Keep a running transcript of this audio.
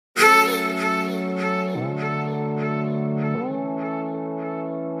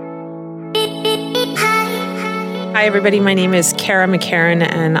Hi, everybody. My name is Kara McCarran,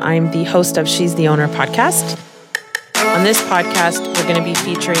 and I'm the host of She's the Owner podcast. On this podcast, we're going to be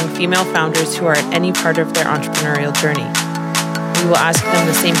featuring female founders who are at any part of their entrepreneurial journey. We will ask them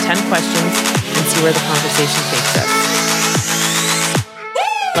the same 10 questions and see where the conversation takes us.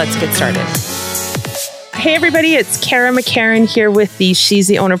 Let's get started. Hey, everybody. It's Kara McCarran here with the She's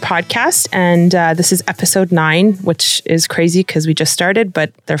the Owner podcast. And this is episode 9, which is crazy because we just started,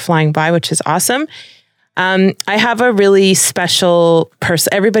 but they're flying by, which is awesome. I have a really special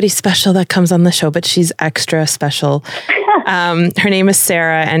person. Everybody's special that comes on the show, but she's extra special. Her name is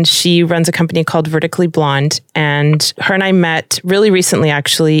Sarah, and she runs a company called Vertically Blonde. And her and I met really recently,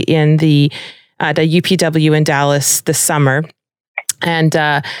 actually, in the UPW in Dallas this summer. And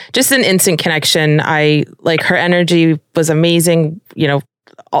just an instant connection. I like her energy was amazing. You know,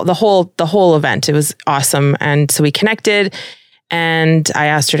 the whole event. It was awesome. And so we connected. And I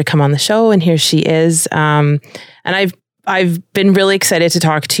asked her to come on the show, and here she is. And I've been really excited to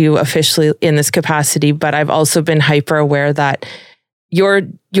talk to you officially in this capacity, but I've also been hyper aware that your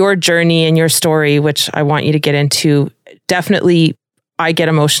journey and your story, which I want you to get into, definitely I get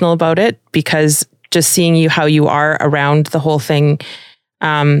emotional about it because just seeing you how you are around the whole thing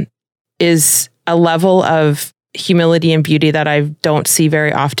is a level of humility and beauty that I don't see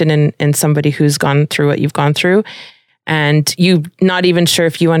very often in somebody who's gone through what you've gone through. And you not even sure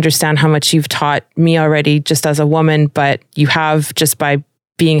if you understand how much you've taught me already just as a woman, but you have just by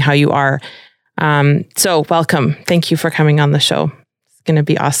being how you are. So welcome. Thank you for coming on the show. It's going to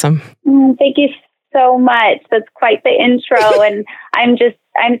be awesome. Thank you so much. That's quite the intro. And I'm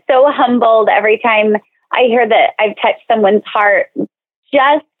so humbled every time I hear that I've touched someone's heart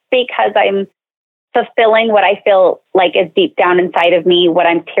just because I'm fulfilling what I feel like is deep down inside of me, what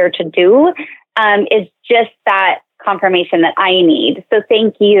I'm here to do, is just that confirmation that I need. So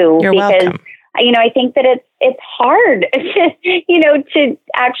thank you. You're welcome. I think that it's hard, to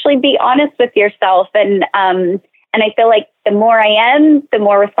actually be honest with yourself. And I feel like the more I am, the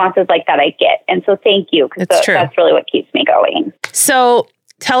more responses like that I get. And so thank you. Because that's really what keeps me going. So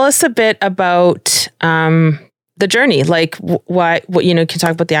tell us a bit about the journey, like what you can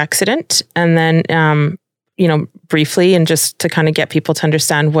talk about the accident and then, briefly and just to kind of get people to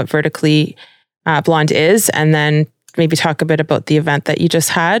understand what Vertically Blonde is, and then maybe talk a bit about the event that you just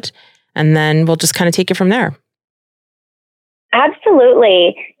had, and then we'll just kind of take it from there.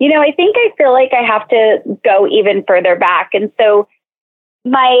 Absolutely. I think I feel like I have to go even further back. And so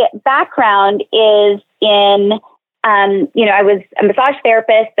my background is in, I was a massage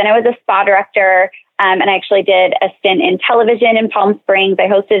therapist, then I was a spa director, and I actually did a stint in television in Palm Springs. I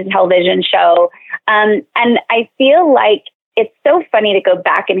hosted a television show. And I feel like it's so funny to go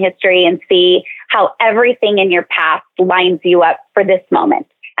back in history and see how everything in your past lines you up for this moment,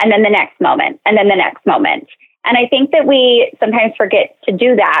 and then the next moment, and then the next moment. And I think that we sometimes forget to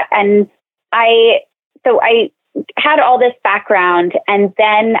do that. And I had all this background, and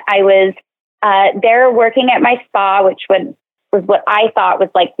then I was there working at my spa, which was what I thought was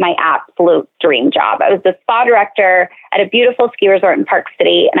like my absolute dream job. I was the spa director at a beautiful ski resort in Park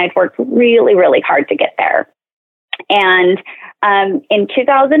City, and I'd worked really, really hard to get there. And in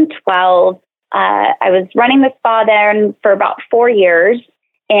 2012, I was running the spa there for about 4 years,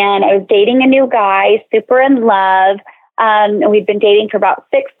 and I was dating a new guy, super in love. And we'd been dating for about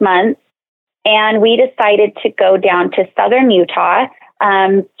 6 months, and we decided to go down to southern Utah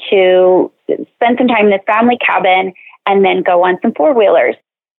to spend some time in this family cabin and then go on some four-wheelers.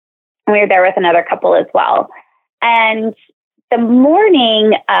 And we were there with another couple as well. And the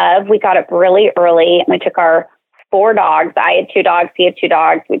morning of, we got up really early, and we took our 4 dogs. I had 2 dogs. He had 2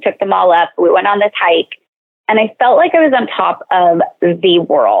 dogs. We took them all up. We went on this hike, and I felt like I was on top of the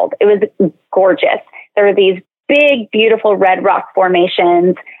world. It was gorgeous. There were these big, beautiful red rock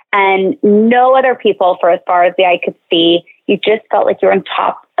formations and no other people for as far as the eye could see. You just felt like you were on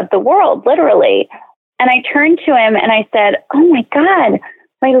top of the world, literally. And I turned to him and I said, "Oh my God,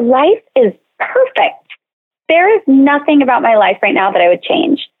 my life is perfect. There is nothing about my life right now that I would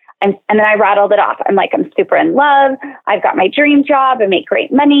change." And then I rattled it off. I'm like, I'm super in love. I've got my dream job. I make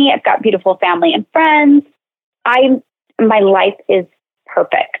great money. I've got beautiful family and friends. My life is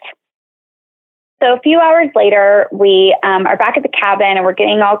perfect. So a few hours later, we are back at the cabin, and we're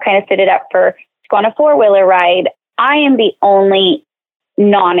getting all kind of fitted up to go on a 4-wheeler ride. I am the only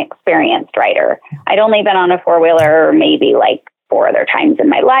non-experienced rider. I'd only been on a 4-wheeler maybe like 4 other times in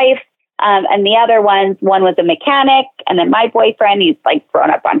my life. And the other ones, one was a mechanic, and then my boyfriend, he's like grown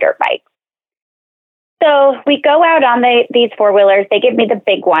up on dirt bikes. So we go out on these 4-wheelers. They give me the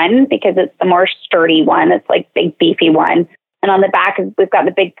big one because it's the more sturdy one. It's like big, beefy one. And on the back, we've got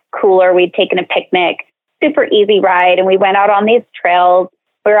the big cooler. We'd taken a picnic. super easy ride. And we went out on these trails.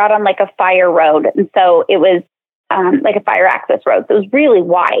 We were out on like a fire road. And so it was like a fire access road. So it was really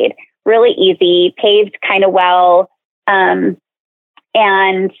wide, really easy, paved kind of well.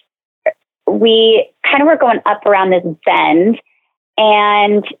 And we kind of were going up around this bend,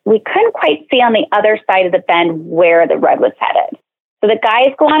 and we couldn't quite see on the other side of the bend where the road was headed. So the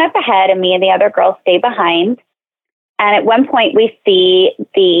guys go on up ahead, and me and the other girls stay behind. And at one point, we see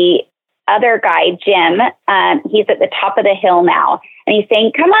the other guy, Jim. He's at the top of the hill now, and he's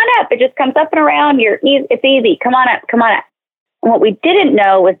saying, "Come on up! It just comes up and around. It's easy. Come on up! Come on up!" And what we didn't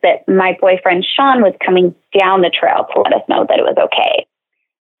know was that my boyfriend Sean was coming down the trail to let us know that it was okay.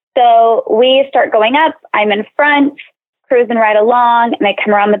 So we start going up. I'm in front, cruising right along, and I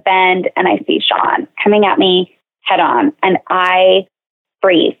come around the bend, and I see Sean coming at me head on, and I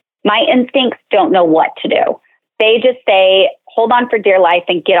freeze. My instincts don't know what to do. They just say, hold on for dear life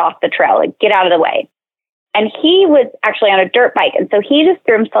and get off the trail, like, get out of the way. And he was actually on a dirt bike, and so he just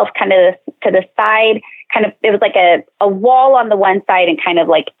threw himself kind of to the side, kind of, it was like a wall on the one side and kind of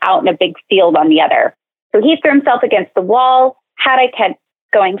like out in a big field on the other. So he threw himself against the wall. Had I kept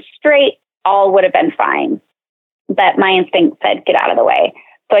going straight, all would have been fine. But my instinct said, get out of the way.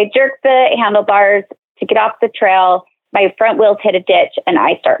 So I jerked the handlebars to get off the trail. My front wheels hit a ditch, and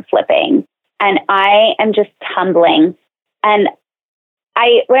I start flipping. And I am just tumbling. And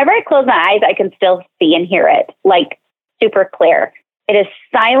whenever I close my eyes, I can still see and hear it, like super clear. It is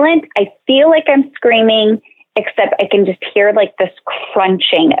silent. I feel like I'm screaming, except I can just hear like this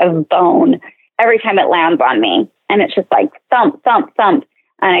crunching of bone every time it lands on me. And it's just like thump, thump, thump.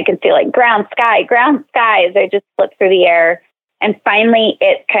 And I can feel like ground, sky as I just flip through the air. And finally,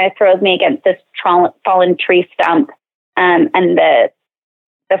 it kind of throws me against this fallen tree stump. And the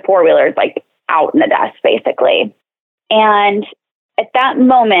four-wheeler's like out in the dust, basically. And at that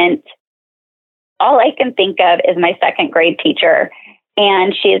moment, all I can think of is my second grade teacher.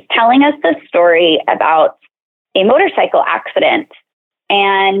 And she is telling us this story about a motorcycle accident.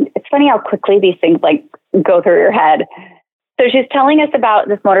 And it's funny how quickly these things like go through your head. So she's telling us about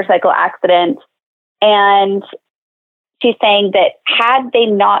this motorcycle accident, and she's saying that had they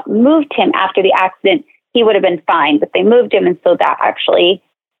not moved him after the accident, he would have been fine, but they moved him, and so that actually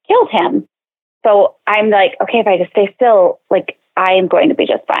killed him. So I'm like, okay, if I just stay still, like, I am going to be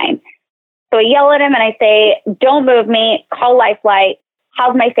just fine. So I yell at him and I say, don't move me, call Lifeline,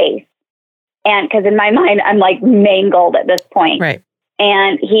 how's my face? And because in my mind, I'm like mangled at this point. Right.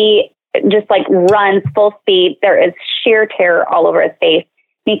 And he just like runs full speed. There is sheer terror all over his face.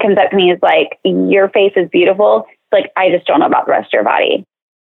 He comes up to me and is like, your face is beautiful. It's like, I just don't know about the rest of your body.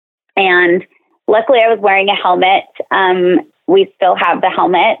 And luckily I was wearing a helmet. We still have the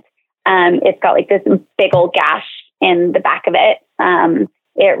helmet. It's got like this big old gash in the back of it.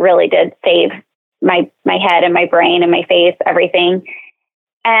 It really did save my head and my brain and my face, everything.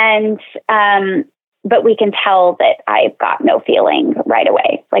 And, but we can tell that I've got no feeling right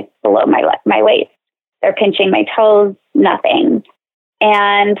away, like below my waist. They're pinching my toes, nothing.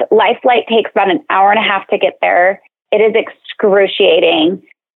 And Life Flight takes about an hour and a half to get there. It is excruciating.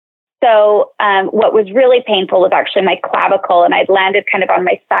 So what was really painful was actually my clavicle, and I'd landed kind of on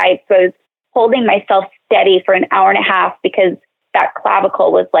my side. So I was holding myself steady for an hour and a half because that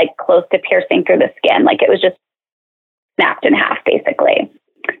clavicle was like close to piercing through the skin. Like it was just snapped in half, basically.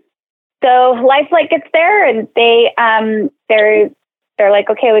 So Life Flight gets there, and they're like,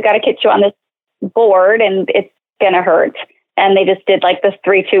 okay, we got to get you on this board, and it's going to hurt. And they just did like this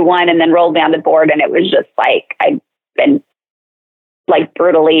 3, 2, 1, and then rolled me on the board. And it was just like, I'd been like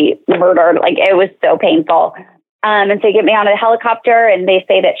brutally murdered. Like it was so painful. And so they get me on a helicopter, and they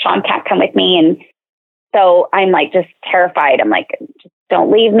say that Sean can't come with me. And so I'm like, just terrified. I'm like, just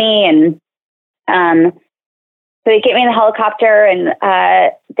don't leave me. And, so they get me in the helicopter, and,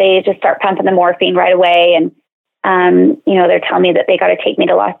 they just start pumping the morphine right away. And, they're telling me that they got to take me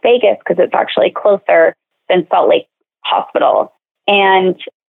to Las Vegas because it's actually closer than Salt Lake Hospital. And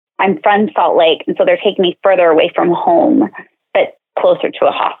I'm from Salt Lake. And so they're taking me further away from home, but closer to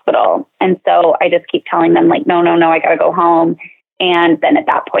a hospital. And so I just keep telling them like, no, I got to go home. And then at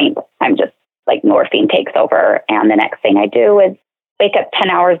that point, I'm just like morphine takes over. And the next thing I do is wake up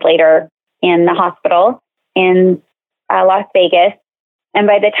 10 hours later in the hospital in Las Vegas. And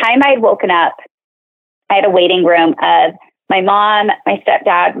by the time I'd woken up, I had a waiting room of my mom, my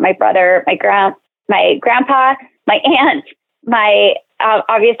stepdad, my brother, my grandpa, my aunt,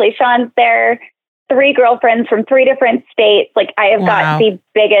 obviously Sean's there, 3 girlfriends from 3 different states. Like I have got the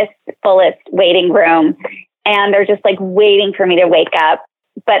biggest, fullest waiting room, and they're just like waiting for me to wake up.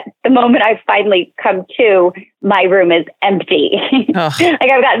 but the moment I finally come to, my room is empty. Oh.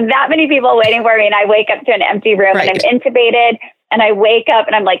 Like I've got that many people waiting for me, and I wake up to an empty room, and I'm intubated, and I wake up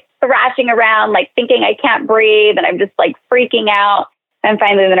and I'm like thrashing around, like thinking I can't breathe, and I'm just like freaking out. And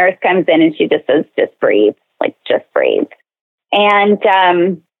finally the nurse comes in and she just says, just breathe, like just breathe. And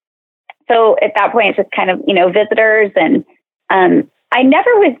so at that point, it's just kind of, visitors. And I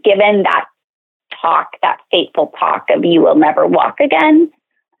never was given that fateful talk of you will never walk again,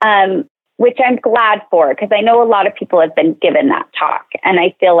 which I'm glad for, because I know a lot of people have been given that talk. And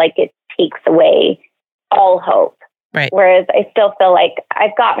I feel like it takes away all hope. Right. Whereas I still feel like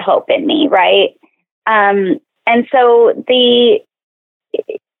I've got hope in me. Right. And so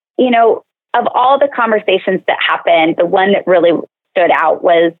of all the conversations that happened, the one that really stood out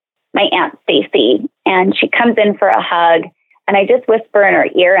was my Aunt Stacy. And she comes in for a hug, and I just whisper in her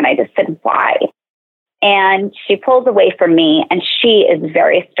ear, and I just said, why? And she pulls away from me, and she is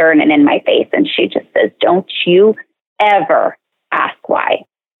very stern and in my face. And she just says, don't you ever ask why.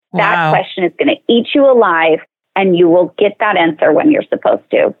 Wow. That question is going to eat you alive, and you will get that answer when you're supposed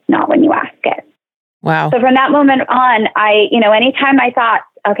to, not when you ask it. Wow. So from that moment on, anytime I thought,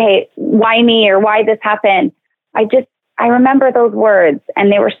 okay, why me, or why this happened, I remember those words,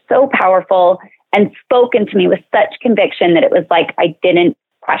 and they were so powerful and spoken to me with such conviction that it was like I didn't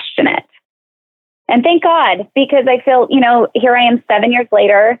question it. And thank God, because I feel, here I am 7 years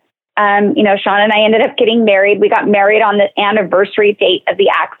later. Sean and I ended up getting married. We got married on the anniversary date of the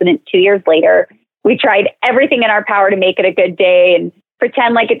accident 2 years later. We tried everything in our power to make it a good day and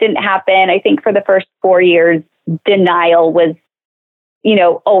pretend like it didn't happen. I think for the first 4 years, denial was,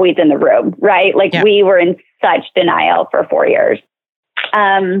 always in the room, right? Like we were in such denial for 4 years.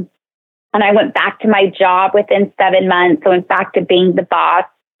 And I went back to my job within 7 months. So I went back to being the boss,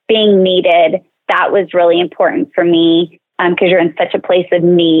 being needed. That was really important for me because you're in such a place of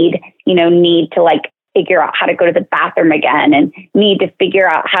need, need to like figure out how to go to the bathroom again, and need to figure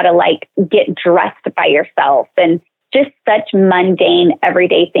out how to like get dressed by yourself, and just such mundane,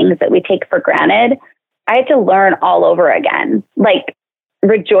 everyday things that we take for granted. I had to learn all over again. Like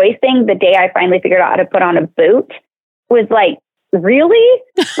rejoicing the day I finally figured out how to put on a boot was like, really?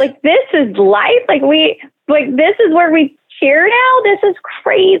 Like, this is life? This is where we cheer now? This is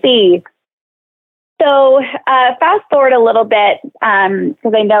crazy. So fast forward a little bit,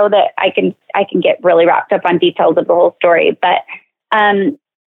 because I know that I can get really wrapped up on details of the whole story. But, it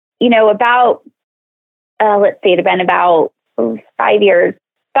had been about 5 years,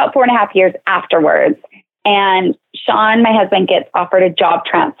 about 4.5 years afterwards. And Sean, my husband, gets offered a job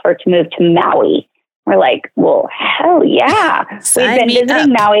transfer to move to Maui. We're like, well, hell yeah. We've been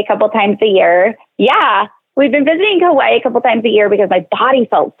visiting Maui a couple times a year. Yeah. We've been visiting Hawaii a couple times a year because my body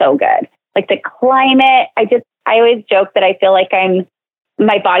felt so good. Like the climate, I always joke that I feel like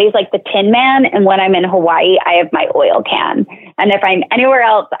my body's like the Tin Man. And when I'm in Hawaii, I have my oil can. And if I'm anywhere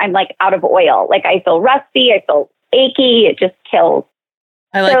else, I'm like out of oil. Like I feel rusty. I feel achy. It just kills.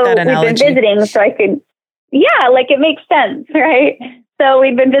 I like that analogy. We've been visiting so I could, it makes sense, right? So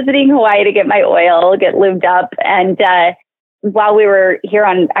we've been visiting Hawaii to get my oil, get lubed up. And while we were here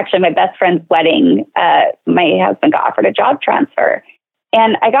on actually my best friend's wedding, my husband got offered a job transfer.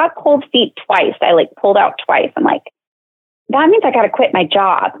 And I got cold feet twice. I pulled out twice. I'm like, that means I got to quit my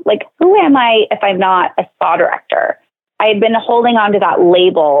job. Like, who am I if I'm not a spa director? I had been holding on to that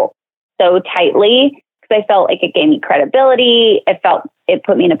label so tightly because I felt like it gave me credibility. It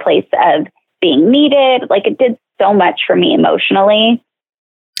put me in a place of being needed. Like it did so much for me emotionally.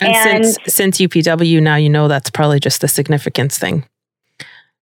 And since UPW, now that's probably just the significance thing.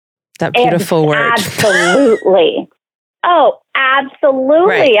 That beautiful word. Absolutely. Oh, absolutely.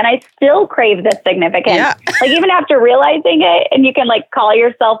 Right. And I still crave this significance. Yeah. Like even after realizing it, and you can call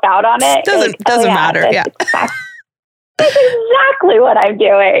yourself out on it. Doesn't matter. Yeah. That's exactly what I'm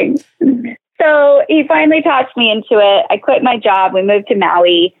doing. So he finally talked me into it. I quit my job. We moved to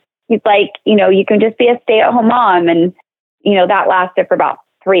Maui. He's like, you can just be a stay-at-home mom. And, that lasted for about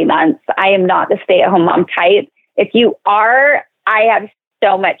 3 months. I am not the stay-at-home mom type. If you are, I have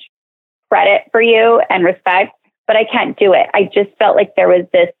so much credit for you and respect, but I can't do it. I just felt like there was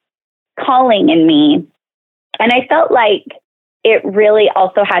this calling in me. And I felt like it really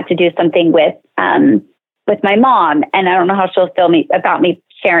also had to do something with my mom. And I don't know how she'll feel about me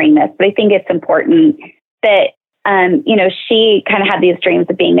sharing this, but I think it's important that, she kind of had these dreams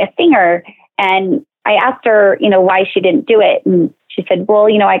of being a singer. And I asked her, why she didn't do it. And she said, well,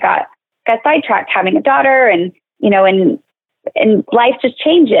 I got sidetracked having a daughter and life just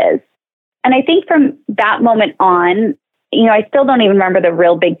changes. And I think from that moment on, I still don't even remember the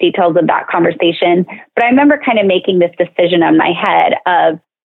real big details of that conversation, but I remember kind of making this decision on my head of,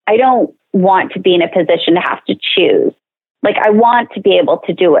 I don't want to be in a position to have to choose. Like, I want to be able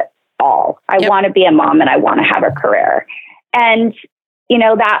to do it all. I want to be a mom and I want to have a career. And,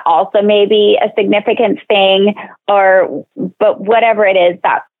 that also may be a significant thing, but whatever it is,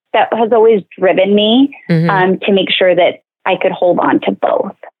 that has always driven me to make sure that I could hold on to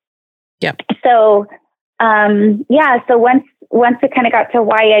both. Yep. So, so once it kind of got to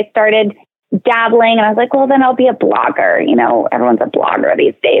why I started dabbling, and I was like, well, then I'll be a blogger. Everyone's a blogger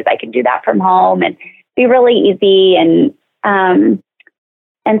these days. I can do that from home and be really easy. And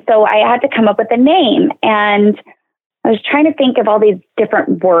so I had to come up with a name, and I was trying to think of all these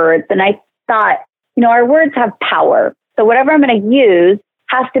different words. And I thought, our words have power. So whatever I'm going to use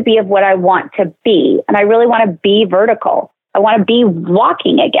has to be of what I want to be. And I really want to be vertical. I want to be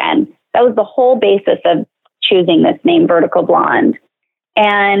walking again. That was the whole basis of choosing this name, Vertical Blonde.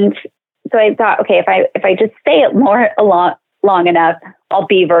 And so I thought, okay, if I just say it long enough, I'll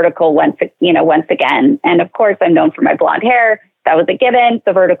be vertical once again. And of course, I'm known for my blonde hair. That was a given.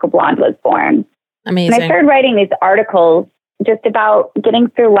 So Vertical Blonde was born. Amazing. And I started writing these articles just about getting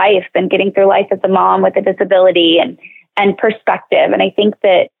through life as a mom with a disability and perspective. And I think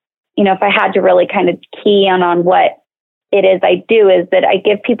that, if I had to really kind of key on what it is I do, is that I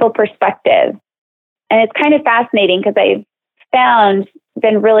give people perspective. And it's kind of fascinating because I've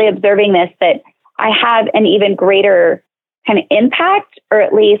been really observing this, that I have an even greater kind of impact, or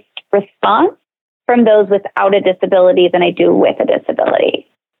at least response, from those without a disability than I do with a disability.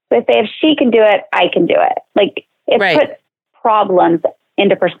 So I say, if she can do it, I can do it. Like, it puts problems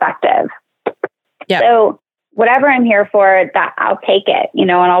into perspective. Yeah. So whatever I'm here for, that I'll take it,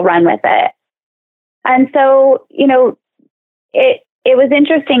 and I'll run with it. And so, it was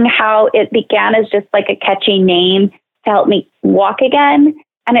interesting how it began as just like a catchy name to help me walk again.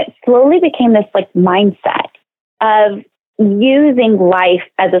 And it slowly became this like mindset of using life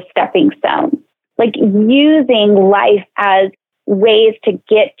as a stepping stone, like using life as ways to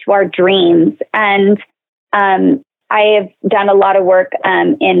get to our dreams. And I have done a lot of work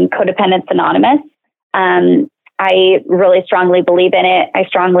in Codependence Anonymous. I really strongly believe in it. I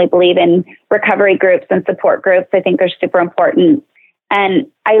strongly believe in recovery groups and support groups. I think they're super important. And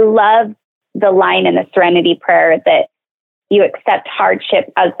I love the line in the Serenity Prayer that you accept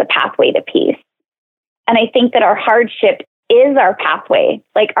hardship as the pathway to peace. And I think that our hardship is our pathway.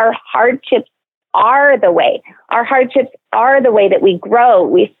 Like, our hardships are the way. Our hardships are the way that we grow,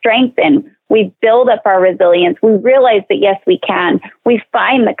 we strengthen, we build up our resilience. We realize that, yes, we can. We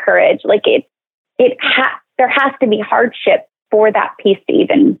find the courage. Like, there has to be hardship for that peace to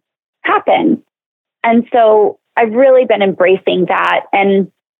even happen. And so I've really been embracing that.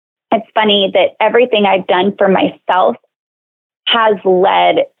 And it's funny that everything I've done for myself has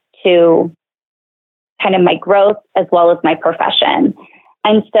led to kind of my growth as well as my profession.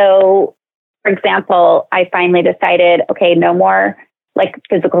 And so, for example, I finally decided, okay, no more like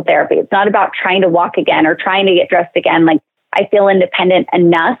physical therapy. It's not about trying to walk again or trying to get dressed again. Like, I feel independent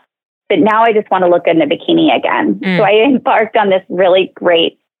enough, but now I just want to look good in a bikini again. So I embarked on this really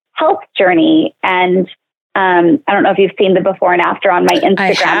great health journey. And I don't know if you've seen the before and after on my Instagram.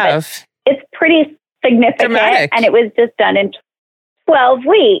 I have. It's pretty significant. Dramatic. And it was just done in 12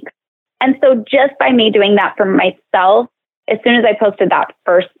 weeks. And so just by me doing that for myself, as soon as I posted that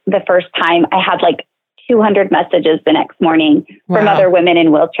the first time, I had like 200 messages the next morning from other women in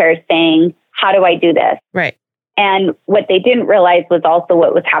wheelchairs saying, how do I do this? Right. And what they didn't realize was also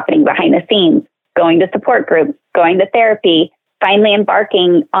what was happening behind the scenes, going to support groups, going to therapy, finally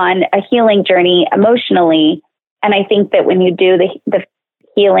embarking on a healing journey emotionally. And I think that when you do the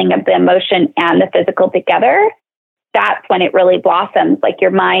healing of the emotion and the physical together, that's when it really blossoms. Like,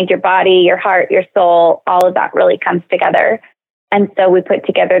 your mind, your body, your heart, your soul, all of that really comes together. And so we put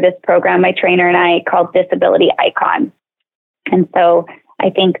together this program, my trainer and I, called Disability Icon. And so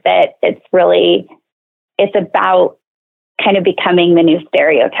I think that it's about kind of becoming the new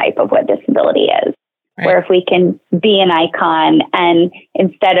stereotype of what disability is. Right. Where if we can be an icon, and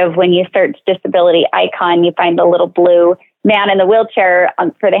instead of when you search disability icon, you find the little blue man in the wheelchair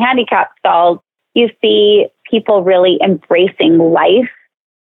for the handicap stalls, you see people really embracing life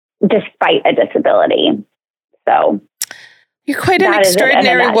despite a disability. So you're quite an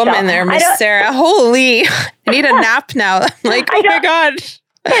extraordinary woman there, Miss Sarah. Holy, I need a nap now. Like, oh my God.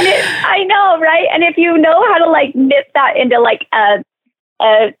 I know, right? And if you know how to like nip that into like a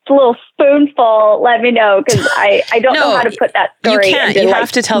little spoonful, let me know, because I don't know how to put that story. You can't. Into, you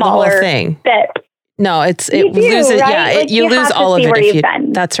have to tell the whole thing. No, it you loses. Right? Yeah, like, you lose all of it if you.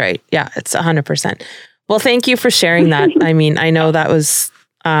 been. That's right. Yeah, it's 100%. Well, thank you for sharing that. I mean, I know that was,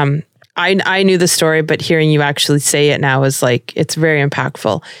 I knew the story, but hearing you actually say it now is like, it's very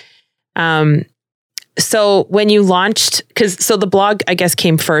impactful. So when you launched, so the blog, I guess,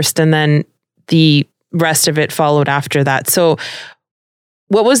 came first and then the rest of it followed after that. So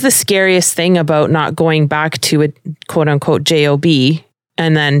what was the scariest thing about not going back to a quote unquote JOB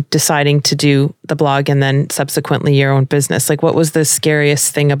and then deciding to do the blog and then subsequently your own business? Like, what was the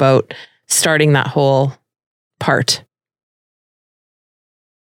scariest thing about starting that whole part?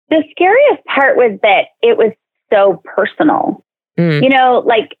 The scariest part was that it was so personal. You know,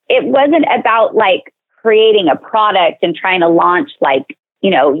 like it wasn't about like creating a product and trying to launch like, you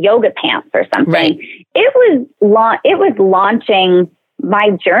know, yoga pants or something. Right. It was launching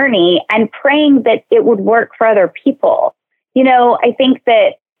my journey and praying that it would work for other people. You know, I think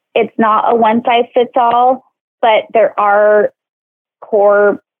that it's not a one size fits all, but there are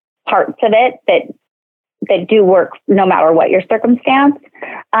core parts of it that do work no matter what your circumstance.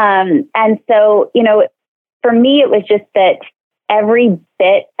 And so, you know, for me, it was just that every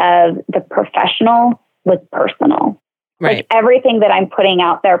bit of the professional was personal. Right. Like everything that I'm putting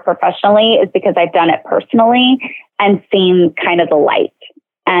out there professionally is because I've done it personally and seen kind of the light.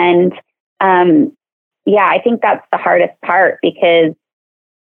 And yeah, I think that's the hardest part because,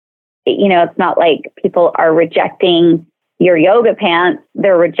 you know, it's not like people are rejecting your yoga pants.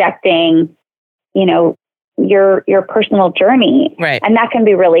 They're rejecting, you know, your personal journey. Right. And that can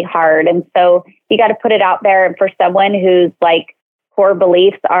be really hard. And so you got to put it out there. And for someone who's like core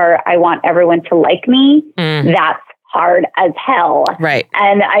beliefs are, I want everyone to like me, that's hard as hell. Right.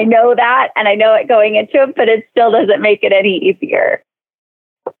 And I know that, and I know it going into it, but it still doesn't make it any easier.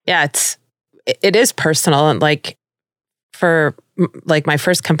 Yeah, it is personal. And like for like my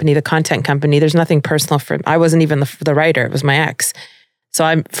first company, the content company, there's nothing personal I wasn't even the writer. It was my ex.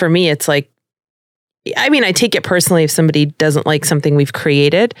 So for me, it's like, I mean, I take it personally if somebody doesn't like something we've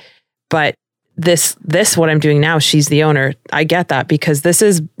created, but this, what I'm doing now, she's the owner. I get that because this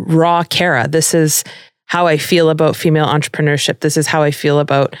is raw Kara. This is how I feel about female entrepreneurship. This is how I feel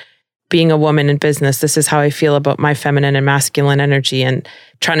about being a woman in business. This is how I feel about my feminine and masculine energy and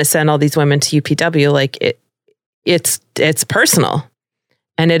trying to send all these women to UPW. Like it's personal,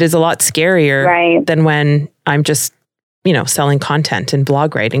 and it is a lot scarier than when I'm just, you know, selling content and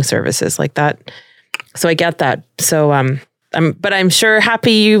blog writing services like that. So I get that. So, but I'm sure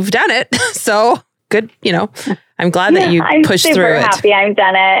happy you've done it. So good. You know, I'm glad that you pushed through it. I'm super happy I've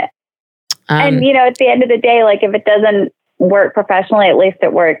done it. And, you know, at the end of the day, like if it doesn't work professionally, at least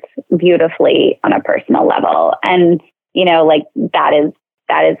it worked beautifully on a personal level. And, you know, like that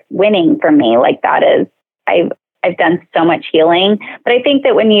is winning for me. Like that is, I've done so much healing, but I think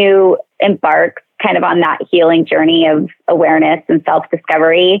that when you embark kind of on that healing journey of awareness and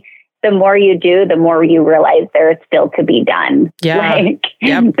self-discovery, the more you do, the more you realize there is still to be done. Yeah. Like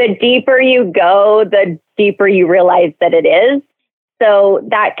the deeper you go, the deeper you realize that it is. So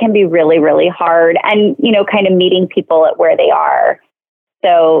that can be really, really hard. And, you know, kind of meeting people at where they are.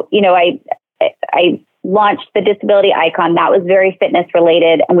 So, you know, I launched the disability icon. That was very fitness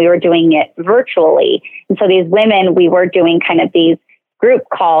related, and we were doing it virtually. And so these women, we were doing kind of these group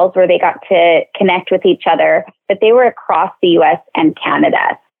calls where they got to connect with each other, but they were across the US and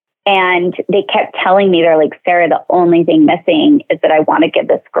Canada. And they kept telling me, they're like, Sarah, the only thing missing is that I want to give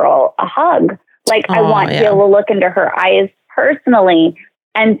this girl a hug. Like, I want to be able to look into her eyes personally.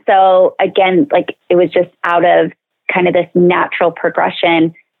 And so again, like it was just out of kind of this natural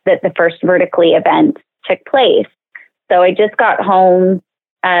progression that the first Vertically event took place. So I just got home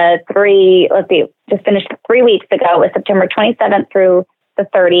just finished 3 weeks ago. It was September 27th through the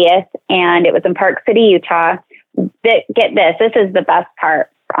 30th. And it was in Park City, Utah. Get this is the best part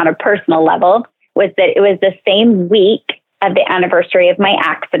on a personal level, was that it was the same week of the anniversary of my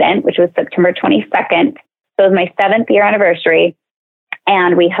accident, which was September 22nd. So it was my 7th year anniversary.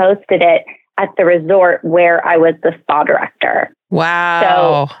 And we hosted it at the resort where I was the spa director.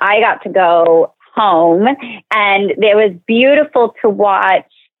 Wow. So I got to go home, and it was beautiful to watch.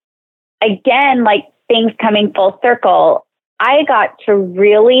 Again, like things coming full circle. I got to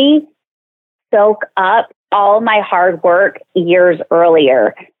really soak up all my hard work years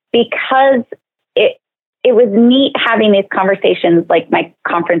earlier, because it was neat having these conversations. Like my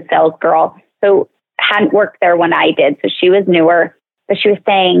conference sales girl, so hadn't worked there when I did, so she was newer, but she was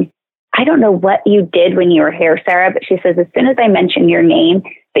saying, I don't know what you did when you were here, Sarah, but she says, as soon as I mention your name,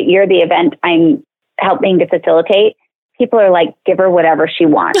 that you're the event I'm helping to facilitate, people are like, give her whatever she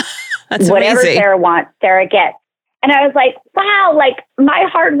wants. That's whatever amazing. Sarah wants, Sarah gets. And I was like, wow, like my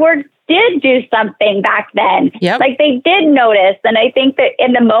hard work did do something back then. Yep. Like they did notice. And I think that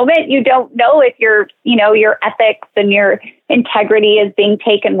in the moment, you don't know if your ethics and your integrity is being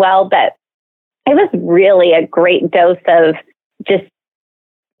taken well, but it was really a great dose of just,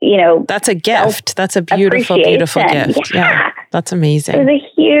 that's a gift. That's a beautiful, beautiful gift. Yeah. That's amazing. It was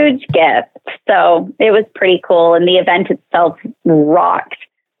a huge gift. So it was pretty cool. And the event itself rocked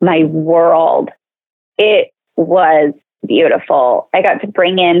my world. It was beautiful. I got to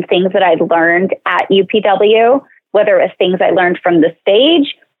bring in things that I'd learned at UPW, whether it was things I learned from the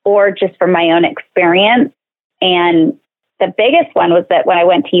stage or just from my own experience. And the biggest one was that when I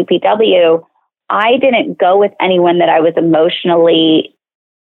went to UPW, I didn't go with anyone that I was emotionally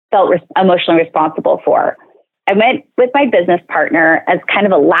responsible for. I went with my business partner as kind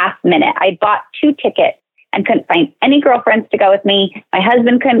of a last minute. I bought 2 tickets and couldn't find any girlfriends to go with me. My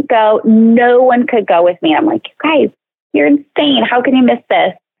husband couldn't go. No one could go with me. I'm like, you guys, you're insane. How can you miss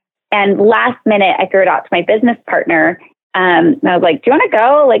this? And last minute, I threw it out to my business partner. And I was like, do you want to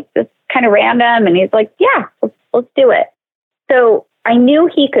go? Like, this is kind of random. And he's like, yeah, let's do it. So I knew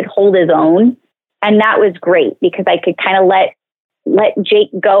he could hold his own. And that was great because I could kind of let Jake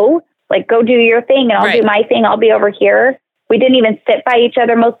go, like, go do your thing and I'll do my thing. I'll be over here. We didn't even sit by each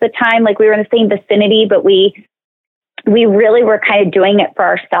other most of the time. Like we were in the same vicinity, but we really were kind of doing it for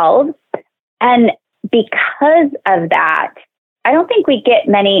ourselves. And because of that, I don't think we get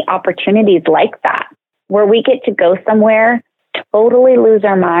many opportunities like that, where we get to go somewhere, totally lose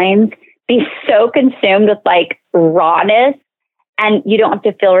our minds, be so consumed with like rawness, and you don't have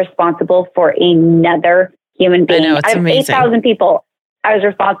to feel responsible for another human being. I know, it's out of amazing. 8,000 people, I was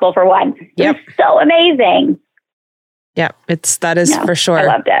responsible for one. Yep. It was so amazing. Yeah, that is for sure. I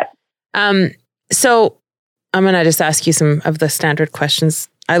loved it. So I'm going to just ask you some of the standard questions.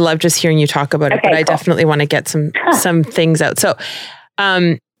 I love just hearing you talk about it, but I definitely want to get some things out. So,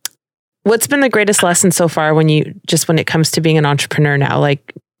 what's been the greatest lesson so far when it comes to being an entrepreneur now?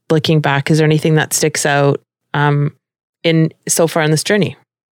 Like looking back, is there anything that sticks out in so far in this journey?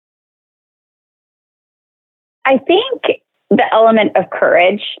 I think the element of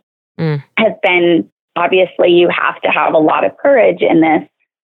courage has been, obviously you have to have a lot of courage in this,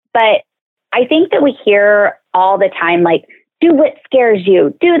 but I think that we hear all the time, like, do what scares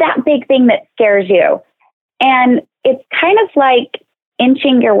you, do that big thing that scares you. And it's kind of like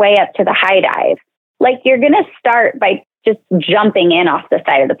inching your way up to the high dive. Like you're going to start by just jumping in off the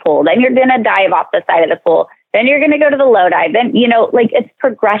side of the pool. Then you're going to dive off the side of the pool. Then you're going to go to the low dive. Then, like it's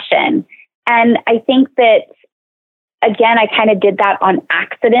progression. And I think that, again, I kind of did that on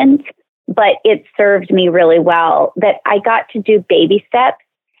accident, but it served me really well that I got to do baby steps.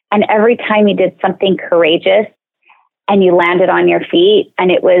 And every time you did something courageous and you landed on your feet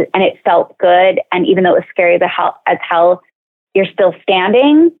and it felt good. And even though it was scary as hell, you're still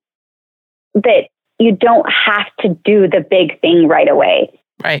standing, that you don't have to do the big thing right away.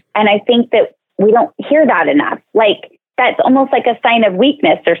 Right. And I think that we don't hear that enough. Like that's almost like a sign of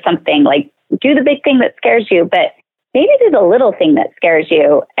weakness or something. Like do the big thing that scares you, but maybe do the little thing that scares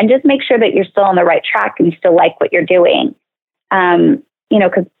you and just make sure that you're still on the right track and you still like what you're doing.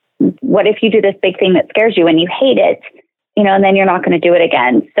 Because what if you do this big thing that scares you and you hate it, and then you're not going to do it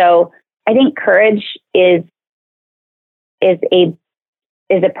again. So I think courage is a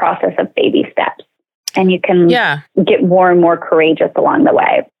process of baby steps, and you can get more and more courageous along the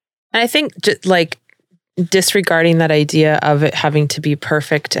way. And I think just like disregarding that idea of it having to be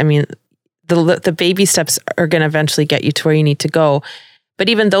perfect. I mean, the baby steps are going to eventually get you to where you need to go, but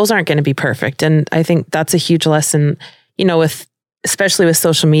even those aren't going to be perfect. And I think that's a huge lesson, especially with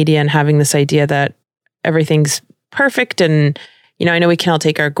social media and having this idea that everything's perfect. And, I know we can all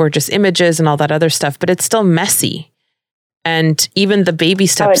take our gorgeous images and all that other stuff, but it's still messy. And even the baby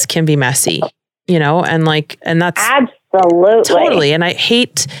steps can be messy, and that's absolutely totally. And I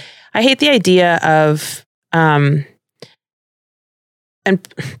hate the idea of, and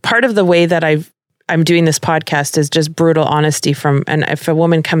part of the way that I'm doing this podcast is just brutal honesty and if a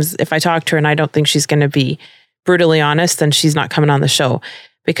woman if I talk to her and I don't think she's going to be brutally honest, then she's not coming on the show,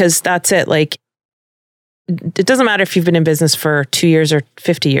 because that's it. Like, it doesn't matter if you've been in business for 2 years or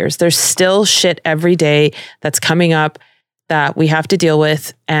 50 years, there's still shit every day that's coming up that we have to deal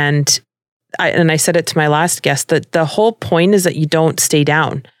with. And I said it to my last guest that the whole point is that you don't stay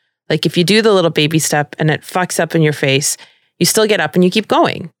down. Like if you do the little baby step and it fucks up in your face, you still get up and you keep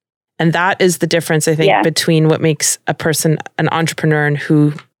going. And that is the difference, I think, between what makes a person an entrepreneur and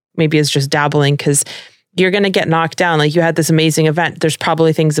who maybe is just dabbling, because you're going to get knocked down. Like you had this amazing event. There's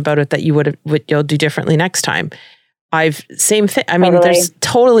probably things about it that you'll do differently next time. Same thing. I mean, there's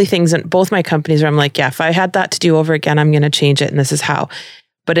totally things in both my companies where I'm like, if I had that to do over again, I'm going to change it. And this is how.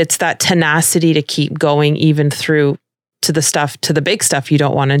 but it's that tenacity to keep going even through to the big stuff you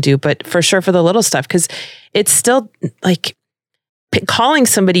don't want to do, but for sure for the little stuff, because it's still like calling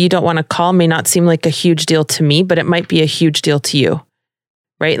somebody you don't want to call may not seem like a huge deal to me, but it might be a huge deal to you.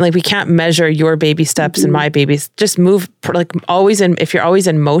 Right? Like we can't measure your baby steps and my babies. Just move like always if you're always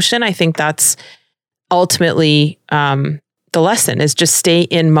in motion, I think that's ultimately the lesson is just stay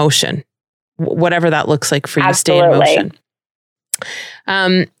in motion, whatever that looks like for you. Absolutely. Stay in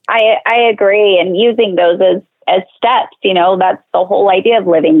motion. I agree. And using those as steps, that's the whole idea of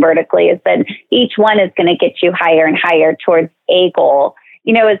living vertically, is that each one is going to get you higher and higher towards a goal,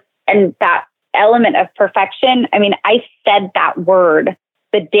 and that element of perfection. I mean, I said that word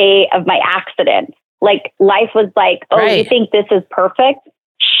the day of my accident. Like life was like, oh, right. You think this is perfect?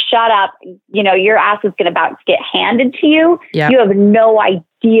 Shut up. Your ass is about to get handed to you. Yep. You have no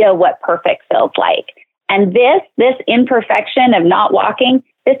idea what perfect feels like. And this imperfection of not walking,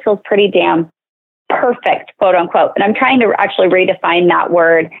 this feels pretty damn perfect, quote unquote. And I'm trying to actually redefine that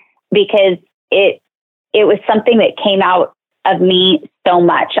word because it was something that came out of me so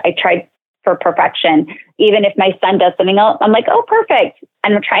much. I tried for perfection. Even if my son does something else, I'm like, oh, perfect.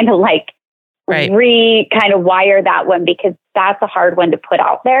 And I'm trying to kind of wire that one because that's a hard one to put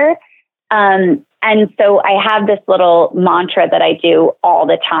out there. And so I have this little mantra that I do all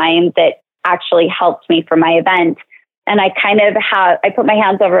the time that actually helped me for my event. And I I put my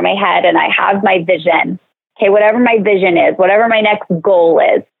hands over my head and I have my vision. Okay, whatever my vision is, whatever my next goal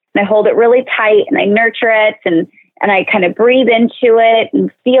is, and I hold it really tight and I nurture it and I kind of breathe into it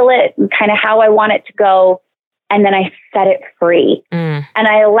and feel it and kind of how I want it to go. And then I set it free. And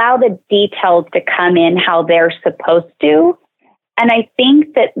I allow the details to come in how they're supposed to. And I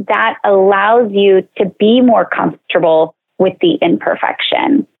think that allows you to be more comfortable with the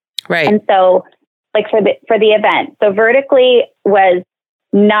imperfection. Right. And so like for the event, so vertically was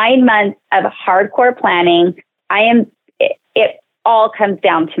 9 months of hardcore planning. It all comes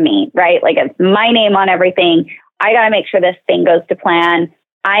down to me, right? Like it's my name on everything. I got to make sure this thing goes to plan.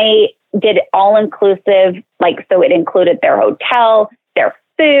 I did all inclusive, so it included their hotel, their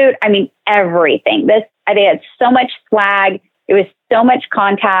food. I mean, everything. They had so much swag. It was so much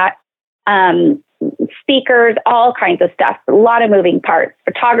contact, speakers, all kinds of stuff. A lot of moving parts.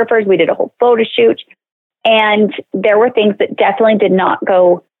 Photographers. We did a whole photo shoot, and there were things that definitely did not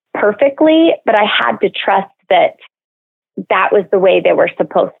go perfectly, but I had to trust that was the way they were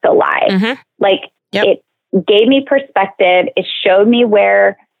supposed to lie. Mm-hmm. It gave me perspective. It showed me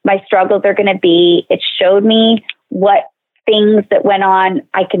where my struggles are going to be. It showed me what things that went on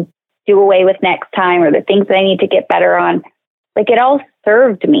I could do away with next time, or the things that I need to get better on. It all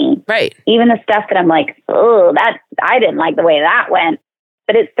served me. Right. Even the stuff that I'm like, oh, that I didn't like the way that went,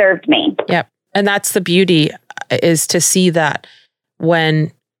 but it served me. Yep. And that's the beauty, is to see that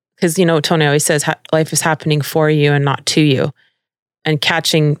because Tony always says life is happening for you and not to you, and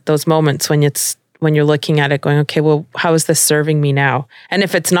catching those moments when you're looking at it going, okay, well, how is this serving me now? And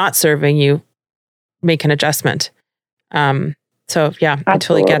if it's not serving you, make an adjustment. So yeah, absolutely. I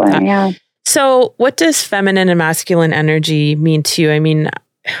totally get that. Yeah. So what does feminine and masculine energy mean to you? I mean,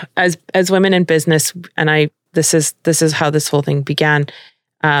 as women in business, and this is how this whole thing began.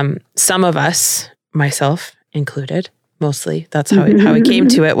 Some of us, myself included, mostly, that's how it came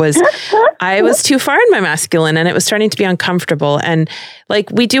to it, was I was too far in my masculine and it was starting to be uncomfortable. And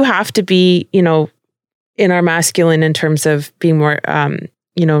we do have to be, in our masculine in terms of being more,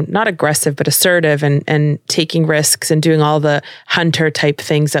 not aggressive, but assertive and taking risks and doing all the hunter type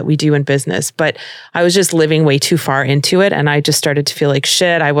things that we do in business. But I was just living way too far into it. And I just started to feel like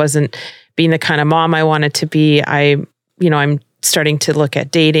shit. I wasn't being the kind of mom I wanted to be. I'm starting to look at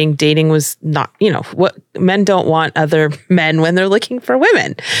dating. Dating was not, what men don't want other men when they're looking for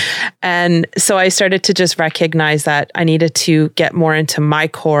women. And so I started to just recognize that I needed to get more into my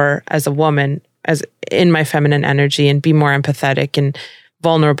core as a woman, as in my feminine energy, and be more empathetic and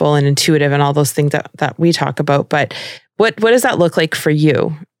vulnerable and intuitive and all those things that we talk about. But what does that look like for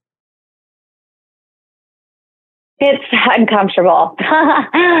you? It's uncomfortable.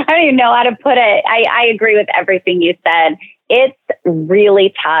 I don't even know how to put it. I agree with everything you said. It's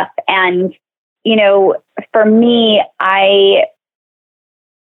really tough. And, for me, I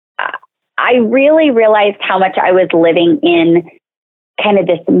really realized how much I was living in kind of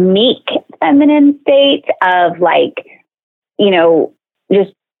this meek feminine state of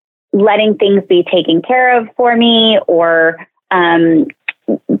just letting things be taken care of for me, or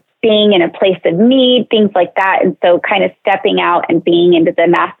being in a place of need, things like that. And so kind of stepping out and being into the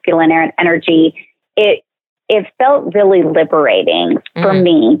masculine energy, it felt really liberating for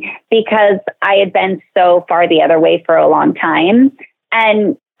me, because I had been so far the other way for a long time.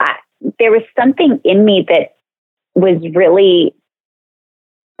 And there was something in me that was really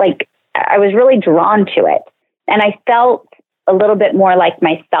like, I was really drawn to it. And I felt a little bit more like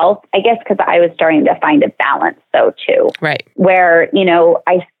myself, I guess, because I was starting to find a balance though too. Right. Where,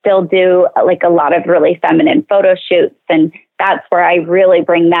 I still do like a lot of really feminine photo shoots, and that's where I really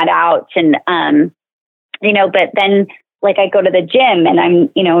bring that out. And, but then like I go to the gym and I'm,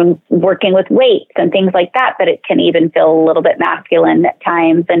 working with weights and things like that, but it can even feel a little bit masculine at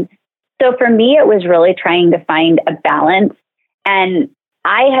times. And so for me, it was really trying to find a balance. And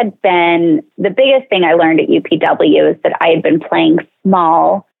the biggest thing I learned at UPW is that I had been playing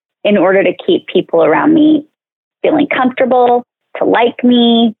small in order to keep people around me feeling comfortable, to like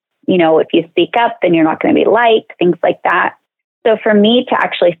me. If you speak up, then you're not going to be liked, things like that. So for me to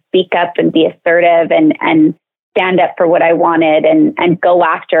actually speak up and be assertive and stand up for what I wanted and go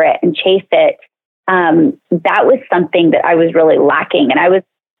after it and chase it, that was something that I was really lacking. And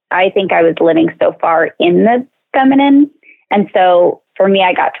I think I was living so far in the feminine. And so for me,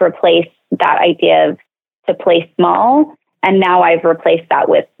 I got to replace that idea of to play small. And now I've replaced that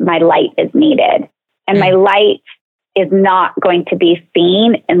with my light is needed. And my light is not going to be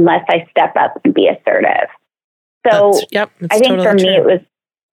seen unless I step up and be assertive. So I think totally for me, it was,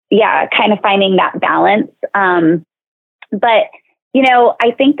 kind of finding that balance. But,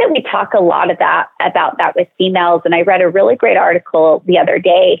 I think that we talk a lot about that with females. And I read a really great article the other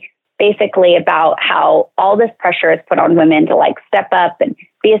day, basically about how all this pressure is put on women to like step up and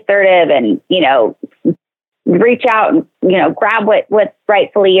be assertive and, reach out and, grab what's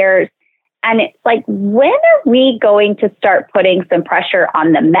rightfully yours. And it's like, when are we going to start putting some pressure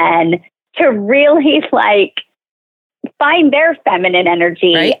on the men to really like find their feminine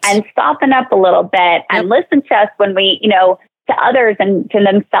energy and soften up a little bit and listen to us when we, to others and to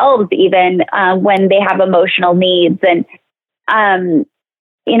themselves, even when they have emotional needs. And,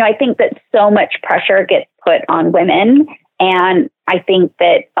 I think that so much pressure gets put on women. And I think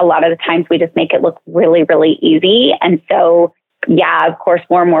that a lot of the times we just make it look really, really easy. And so, of course,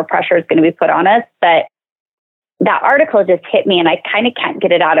 more and more pressure is going to be put on us. But that article just hit me and I kind of can't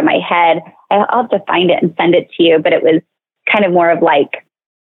get it out of my head. I'll have to find it and send it to you. But it was kind of more of like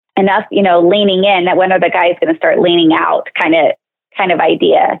enough, leaning in, that when are the guys going to start leaning out kind of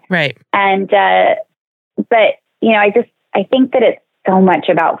idea. Right. And, but, I think that it's so much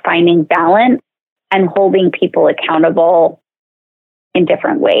about finding balance and holding people accountable in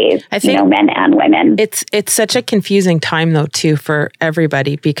different ways, I think, men and women. It's such a confusing time though, too, for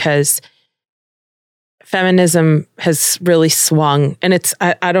everybody, because feminism has really swung, and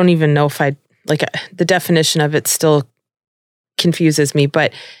I don't even know if the definition of it still confuses me,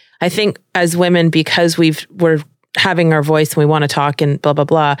 but I think as women, because we're having our voice and we want to talk and blah, blah,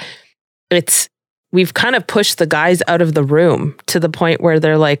 blah, we've kind of pushed the guys out of the room to the point where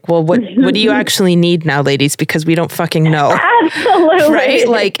they're like, well, what do you actually need now, ladies? Because we don't fucking know. Absolutely. Right?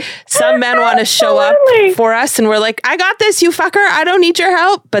 Like some men want to show up for us and we're like, I got this, you fucker. I don't need your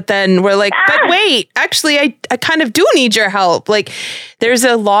help. But then we're like, but wait, actually, I kind of do need your help. Like there's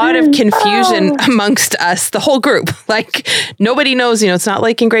a lot of confusion amongst us, the whole group. Like nobody knows, it's not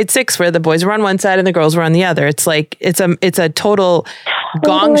like in grade 6 where the boys were on one side and the girls were on the other. It's like, it's a total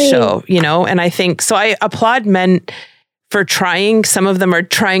gong show, and I think, so I applaud men for trying. Some of them are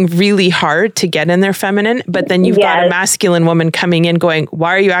trying really hard to get in their feminine, but then you've got a masculine woman coming in going,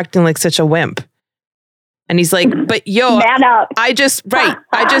 why are you acting like such a wimp? And he's like, but man up. I just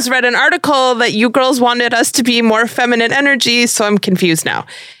read an article that you girls wanted us to be more feminine energy. So I'm confused now.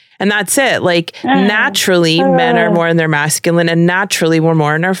 And that's it. Like naturally men are more in their masculine and naturally we're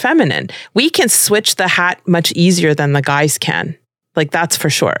more in our feminine. We can switch the hat much easier than the guys can. Like that's for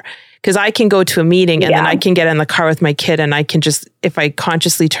sure. Because I can go to a meeting and then I can get in the car with my kid and I can just, if I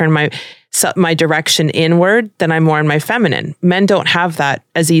consciously turn my direction inward, then I'm more in my feminine. Men don't have that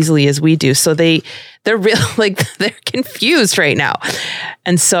as easily as we do. So they're real, like they're confused right now.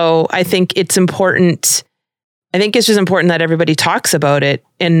 And so I think it's important. I think it's just important that everybody talks about it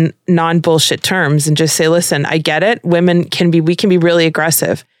in non-bullshit terms and just say, listen, I get it. We can be really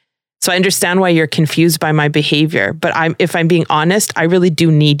aggressive. So I understand why you're confused by my behavior, but if I'm being honest, I really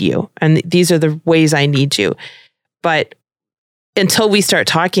do need you. And these are the ways I need you. But until we start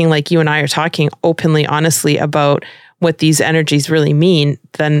talking like you and I are talking openly, honestly about what these energies really mean,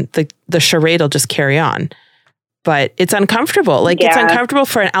 then the charade will just carry on. But it's uncomfortable. Like it's uncomfortable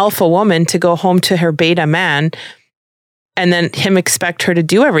for an alpha woman to go home to her beta man and then him expect her to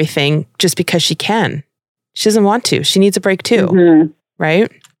do everything just because she can. She doesn't want to. She needs a break too. Mm-hmm.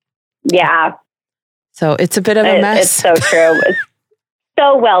 Right? Yeah. So it's a bit of a mess. It's so true. It's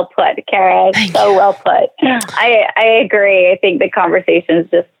so well put, Kara. So well put. I agree. I think the conversations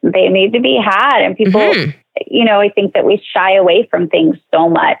they need to be had, and people, I think that we shy away from things so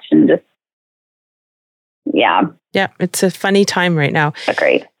much, and just, yeah. Yeah, it's a funny time right now.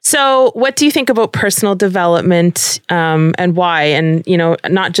 Agreed. So what do you think about personal development and why? And,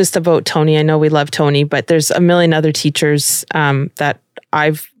 not just about Tony. I know we love Tony, but there's a million other teachers that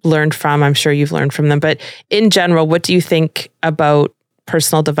I've learned from. I'm sure you've learned from them. But in general, what do you think about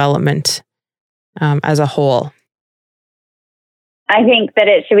personal development as a whole? I think that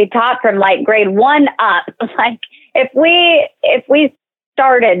it should be taught from like grade 1 up. Like if we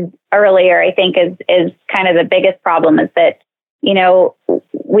started earlier, I think is kind of the biggest problem is that,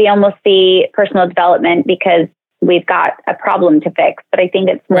 we almost see personal development because we've got a problem to fix. But I think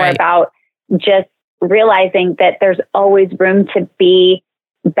it's more about just realizing that there's always room to be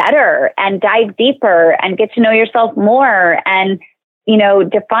better and dive deeper and get to know yourself more and,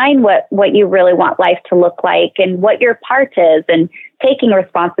 define what you really want life to look like and what your part is and taking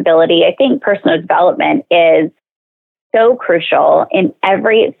responsibility. I think personal development is so crucial in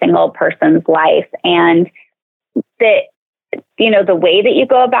every single person's life. And that, the way that you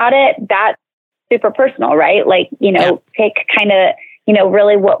go about it, that's super personal, right? Like, pick kind of,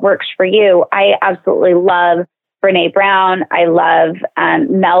 really what works for you. I absolutely love Brene Brown. I love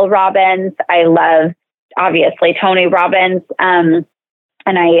Mel Robbins. I love, obviously, Tony Robbins.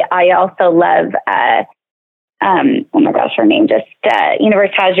 And I also love, oh my gosh, her name just,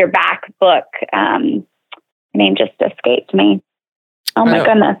 Universe Has Your Back book. Her name just escaped me. Oh my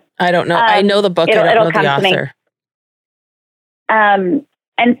goodness. I don't know. I know the book. I don't know the author.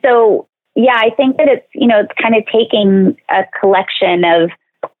 And so, yeah, I think that it's, it's kind of taking a collection of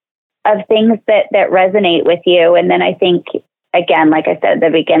things that resonate with you. And then I think, again, like I said at the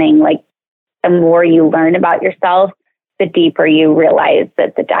beginning, like the more you learn about yourself, the deeper you realize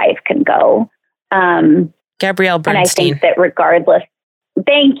that the dive can go. Gabrielle Bernstein. And I think that regardless,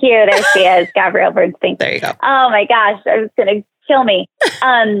 thank you. There she is, Gabrielle Bernstein. There you go. Oh my gosh, I was going to kill me.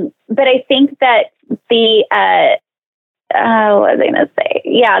 But I think that what was I going to say?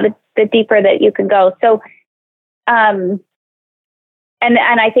 Yeah, the deeper that you can go. So, and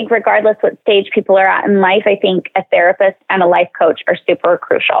I think regardless what stage people are at in life, I think a therapist and a life coach are super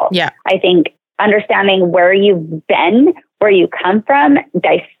crucial. Yeah. I think understanding where you've been, where you come from,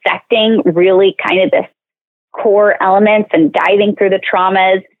 dissecting really kind of the core elements and diving through the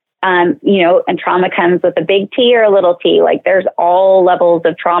traumas, and trauma comes with a big T or a little t, like there's all levels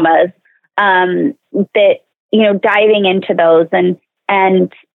of traumas, that, diving into those and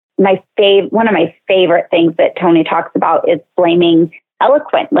one of my favorite things that Tony talks about is blaming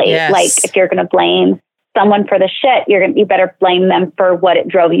eloquently. Yes. Like if you're going to blame someone for the shit, you better blame them for what it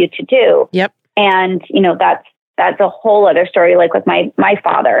drove you to do. Yep. And, that's a whole other story, like with my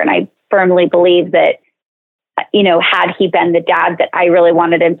father. And I firmly believe that, had he been the dad that I really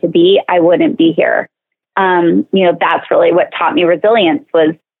wanted him to be, I wouldn't be here. That's really what taught me resilience,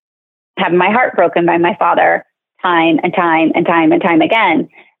 was having my heart broken by my father time and time and time and time again,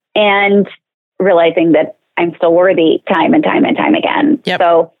 and realizing that I'm still worthy time and time and time again. Yep.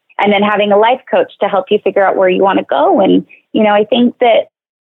 So, and then having a life coach to help you figure out where you want to go. And, I think that,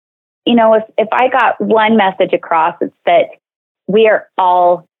 if I got one message across, it's that we are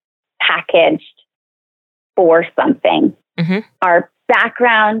all packaged for something. Mm-hmm. Our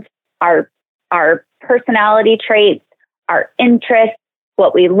background, our personality traits, our interests,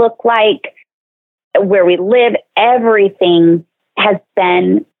 what we look like, where we live, everything has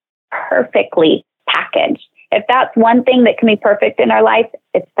been perfectly packaged. If that's one thing that can be perfect in our life,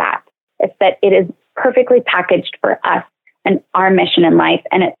 it's that. It's that it is perfectly packaged for us and our mission in life.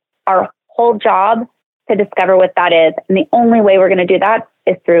 And it's our whole job to discover what that is. And the only way we're going to do that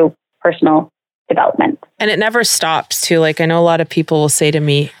is through personal development. And it never stops too. Like I know a lot of people will say to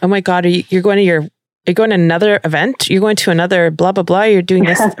me, oh my God, you're going to another event? You're going to another blah, blah, blah. You're doing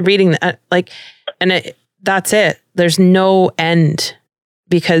this, reading that's it. There's no end,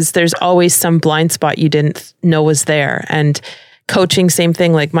 because there's always some blind spot you didn't know was there. And coaching, same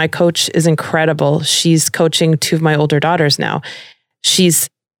thing. Like my coach is incredible. She's coaching 2 of my older daughters now. She's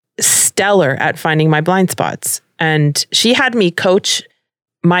stellar at finding my blind spots. And she had me coach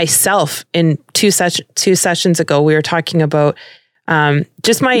myself in two sessions ago. We were talking about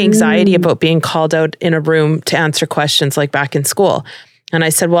just my anxiety about being called out in a room to answer questions like back in school. And I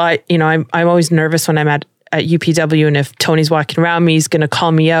said, well, I'm always nervous when I'm at UPW, and if Tony's walking around me, he's going to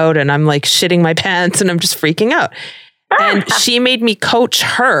call me out, and I'm like shitting my pants and I'm just freaking out. And she made me coach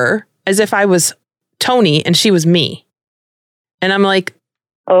her as if I was Tony and she was me. And I'm like,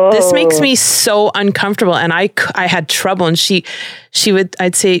 This makes me so uncomfortable. And I had trouble. And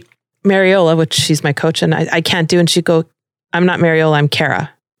I'd say, Mariola, which she's my coach, and I can't do. And she'd go, I'm not Mariola, I'm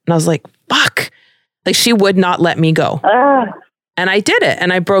Kara. And I was like, fuck. Like, she would not let me go. And I did it.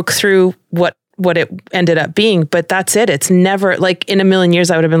 And I broke through what it ended up being. But that's it. It's never, like, in a million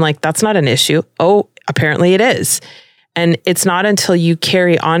years, I would have been like, that's not an issue. Oh, apparently it is. And it's not until you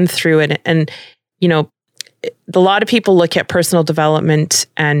carry on through it. And, you know, a lot of people look at personal development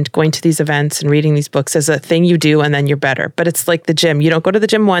and going to these events and reading these books as a thing you do and then you're better. But it's like the gym. You don't go to the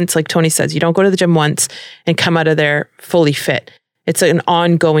gym once, like Tony says, you don't go to the gym once and come out of there fully fit. It's an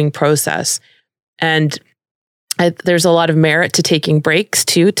ongoing process. And there's a lot of merit to taking breaks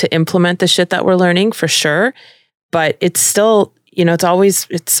too, to implement the shit that we're learning, for sure. But it's still, you know,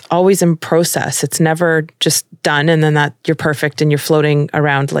 it's always in process. It's never just done and then that you're perfect and you're floating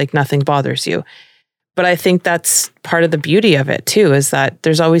around like nothing bothers you. But I think that's part of the beauty of it too, is that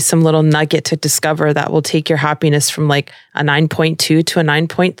there's always some little nugget to discover that will take your happiness from like a 9.2 to a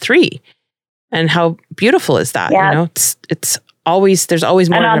 9.3. And how beautiful is that? Yeah. You know, it's always, there's always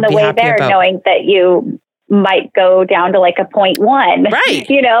more to be happy about. And on the way there, knowing that you might go down to like a 0.1, right?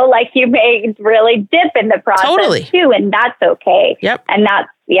 You know, like you may really dip in the process too, and that's okay. Yep. And that's,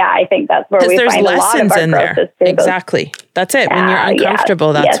 I think that's where we find a lot of our in there. Exactly. That's it. When you're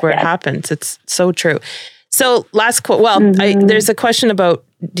uncomfortable, that's where it happens. It's so true. So last quote. Well, there's a question about,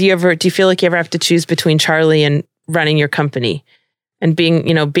 do you feel like you ever have to choose between Charlie and running your company and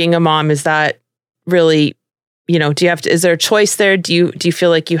being a mom? Is that really, is there a choice there? Do you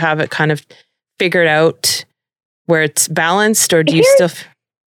feel like you have it kind of figured out where it's balanced, or do you still?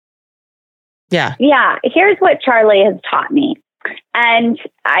 Yeah. Here's what Charlie has taught me. And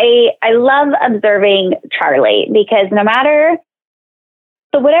I love observing Charlie, because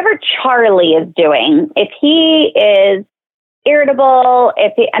whatever Charlie is doing, if he is irritable,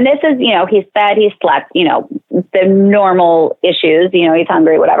 and this is, he's fed, he's slept, the normal issues, he's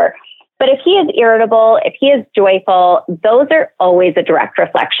hungry, whatever. But if he is irritable, if he is joyful, those are always a direct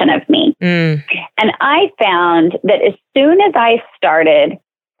reflection of me. And I found that as soon as I started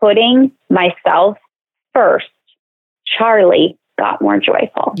putting myself first, Charlie got more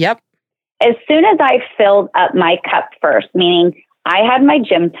joyful. Yep. As soon as I filled up my cup first, meaning I had my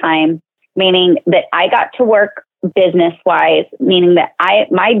gym time, meaning that I got to work business-wise, meaning that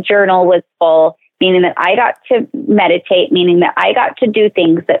my journal was full, meaning that I got to meditate, meaning that I got to do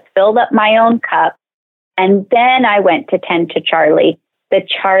things that filled up my own cup. And then I went to tend to Charlie. That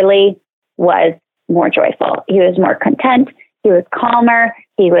Charlie was more joyful. He was more content. He was calmer.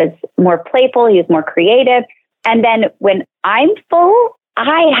 He was more playful. He was more creative. And then when I'm full,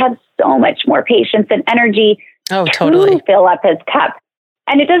 I have so much more patience and energy to fill up his cup.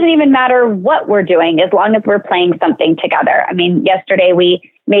 And it doesn't even matter what we're doing, as long as we're playing something together. I mean, yesterday we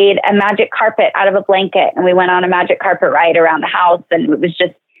made a magic carpet out of a blanket, and we went on a magic carpet ride around the house. And it was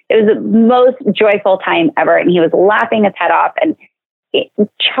the most joyful time ever. And he was laughing his head off. And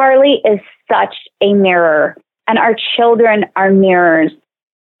Charlie is such a mirror, and our children are mirrors.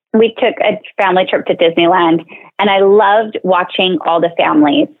 We took a family trip to Disneyland, and I loved watching all the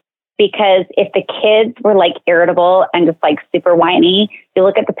families, because if the kids were like irritable and just like super whiny, you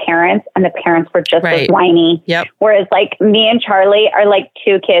look at the parents, and the parents were just as whiny. Yep. Whereas like me and Charlie are like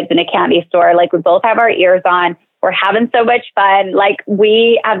two kids in a candy store. Like, we both have our ears on. We're having so much fun. Like,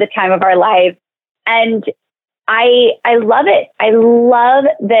 we have the time of our lives. And I love it. I love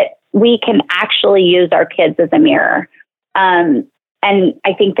that we can actually use our kids as a mirror. And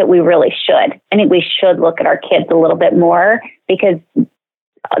I think that we really should. I think we should look at our kids a little bit more, because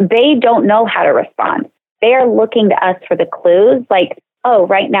they don't know how to respond. They are looking to us for the clues. Like, oh,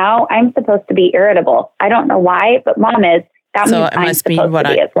 right now I'm supposed to be irritable. I don't know why, but mom is. That means I'm supposed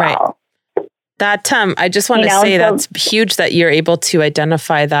to be as well. Right. That I just want to say that's huge that you're able to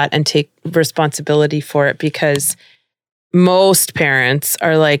identify that and take responsibility for it, because most parents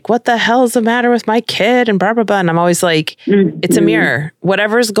are like, what the hell is the matter with my kid? And blah, blah, blah. And I'm always like, it's a mirror.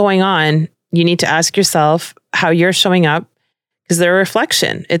 Whatever's going on, you need to ask yourself how you're showing up, because they're a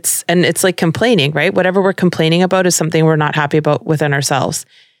reflection. It's like complaining, right? Whatever we're complaining about is something we're not happy about within ourselves.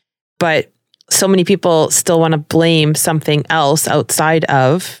 But so many people still want to blame something else outside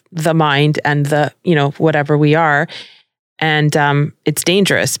of the mind and the, whatever we are. And it's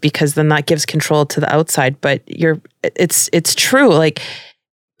dangerous, because then that gives control to the outside. But it's true. Like,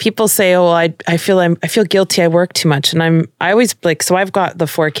 people say, oh, well, I feel guilty. I work too much. And I always like, so I've got the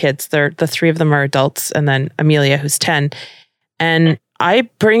 4 kids. The 3 of them are adults, and then Amelia, who's 10. And I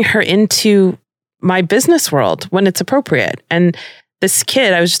bring her into my business world when it's appropriate. And this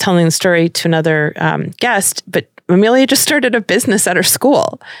kid, I was just telling the story to another guest, but Amelia just started a business at her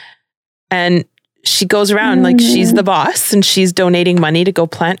school. And she goes around like she's the boss and she's donating money to go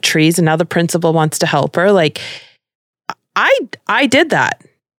plant trees. And now the principal wants to help her. Like I did that.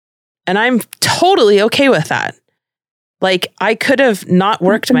 And I'm totally okay with that. Like I could have not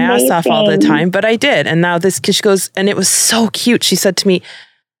worked my ass off all the time, but I did. And now this kid, she goes, and it was so cute. She said to me,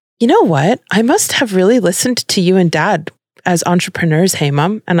 you know what? I must have really listened to you and Dad as entrepreneurs. Hey,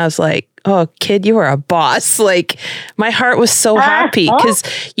 Mom. And I was like, oh, kid, you are a boss. Like my heart was so happy because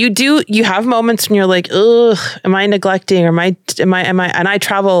you have moments when you're like, ugh, am I neglecting or am I, and I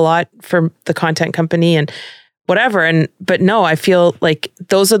travel a lot for the content company and whatever. But no, I feel like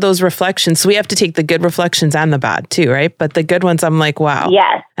those are those reflections. So we have to take the good reflections and the bad too, right? But the good ones, I'm like, wow.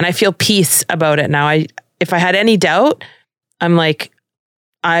 Yes. And I feel peace about it now. If I had any doubt, I'm like,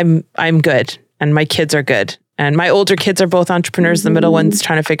 I'm good and my kids are good. And my older kids are both entrepreneurs. The middle one's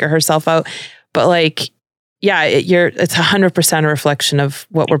trying to figure herself out. But like, yeah, it's 100% a reflection of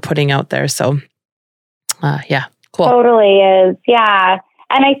what we're putting out there. So yeah, cool. Totally is. Yeah.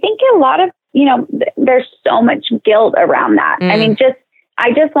 And I think a lot of, there's so much guilt around that. I mean, I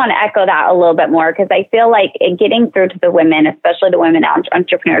just want to echo that a little bit more because I feel like getting through to the women, especially the women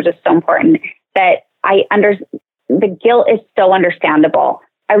entrepreneurs, is so important that the guilt is so understandable.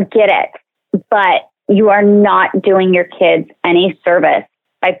 I get it, but you are not doing your kids any service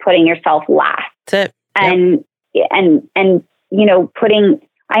by putting yourself last. That's it. Yep. And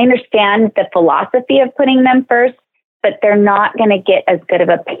I understand the philosophy of putting them first, but they're not going to get as good of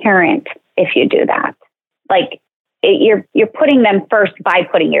a parent if you do that. Like you're putting them first by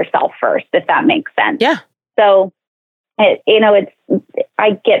putting yourself first, if that makes sense. Yeah. So, I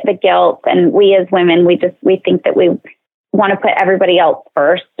get the guilt, and we as women, we think that we want to put everybody else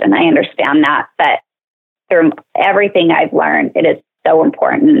first. And I understand that, but through everything I've learned, it is so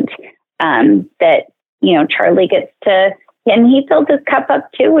important that, Charlie gets to, and he filled his cup up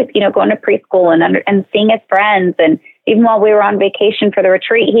too with, going to preschool and seeing his friends. And even while we were on vacation for the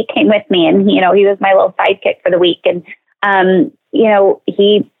retreat, he came with me and, he was my little sidekick for the week. And,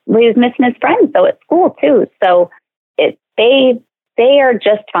 he was missing his friends though at school too. So they are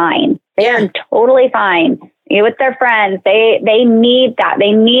just fine. They are totally fine with their friends. They need that.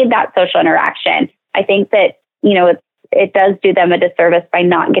 They need that social interaction. I think that, it does do them a disservice by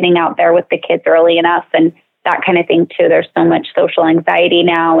not getting out there with the kids early enough and that kind of thing too. There's so much social anxiety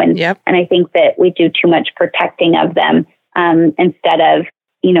now. And I think that we do too much protecting of them instead of,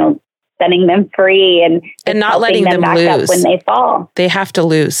 setting them free and not letting them back lose up when they fall. They have to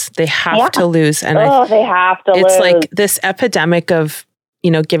lose. They have to lose. And they have to lose. It's like this epidemic of,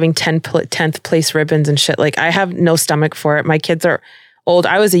 giving 10th place ribbons and shit. Like I have no stomach for it. My kids are old.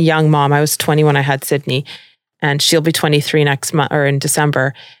 I was a young mom. I was 20 when I had Sydney and she'll be 23 next month or in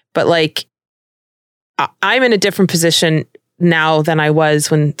December. But like, I'm in a different position now than I was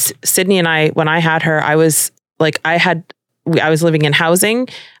when Sydney and when I had her, I was like, I was living in housing.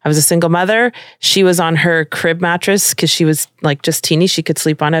 I was a single mother. She was on her crib mattress because she was like just teeny. She could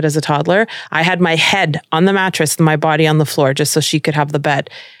sleep on it as a toddler. I had my head on the mattress and my body on the floor just so she could have the bed.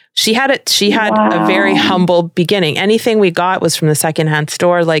 She had a very humble beginning. Anything we got was from the secondhand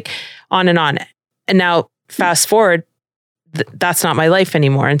store, like on and on. And now fast forward, that's not my life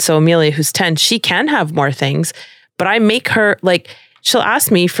anymore. And so Amelia, who's 10, she can have more things, but I make her like, she'll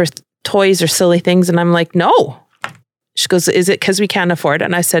ask me for toys or silly things. And I'm like, no. She goes, is it because we can't afford it?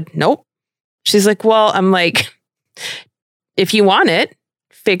 And I said, nope. She's like, well, I'm like, if you want it,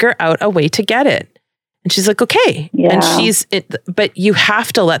 figure out a way to get it. And she's like, okay. Yeah. And but you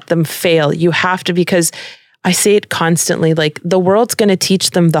have to let them fail. You have to, because I say it constantly, like the world's going to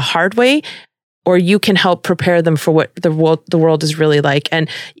teach them the hard way, or you can help prepare them for what the world is really like. And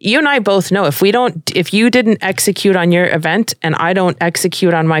you and I both know if you didn't execute on your event and I don't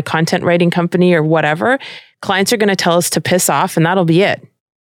execute on my content writing company or whatever, clients are going to tell us to piss off and that'll be it.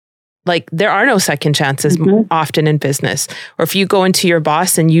 Like there are no second chances often in business, or if you go into your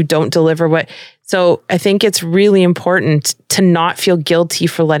boss and you don't deliver so I think it's really important to not feel guilty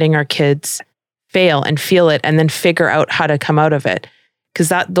for letting our kids fail and feel it and then figure out how to come out of it.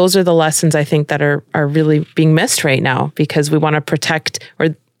 Because those are the lessons I think that are really being missed right now, because we want to protect,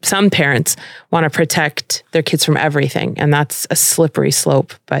 or some parents want to protect their kids from everything. And that's a slippery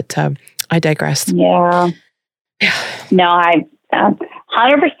slope, but I digress. Yeah. No, I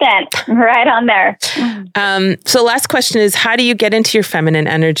 100% right on there. So last question is, how do you get into your feminine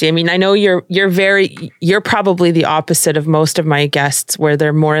energy? I mean, I know you're probably the opposite of most of my guests, where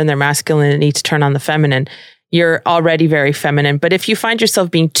they're more in their masculinity to turn on the feminine. You're already very feminine, but if you find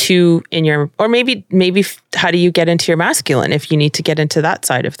yourself being too in your, or maybe how do you get into your masculine if you need to get into that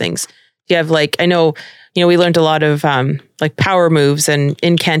side of things? Do Do you have like, I know, we learned a lot of like power moves and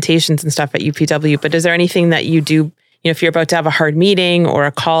incantations and stuff at UPW, but is there anything that you do, if you're about to have a hard meeting or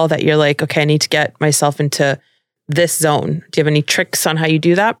a call that you're like, okay, I need to get myself into this zone? Do you have any tricks on how you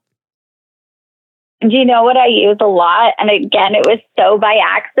do that? Do you know what I use a lot? And again, it was so by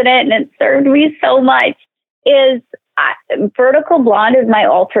accident and it served me so much is vertical blonde is my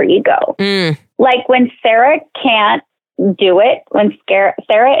alter ego. Like when Sarah can't do it, when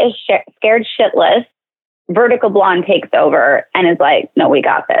Sarah is scared shitless, vertical blonde takes over and is like, no, we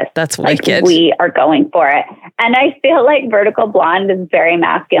got this. That's wicked. We are going for it. And I feel like vertical blonde is very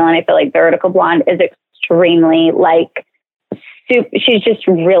masculine. I feel like vertical blonde is extremely like, she's just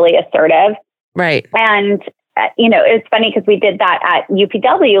really assertive. Right. And, it's funny because we did that at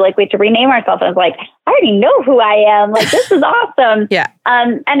UPW. Like we had to rename ourselves. I was like, I already know who I am. Like, this is awesome. Yeah.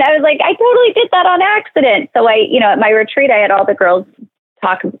 And I was like, I totally did that on accident. So at my retreat, I had all the girls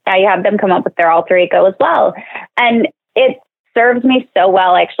I have them come up with their alter ego as well. And it serves me so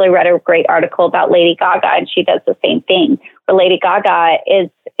well. I actually read a great article about Lady Gaga, and she does the same thing. But Lady Gaga is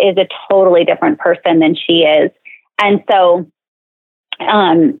a totally different person than she is. And so,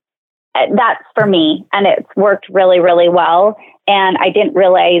 that's for me, and it's worked really, really well. And I didn't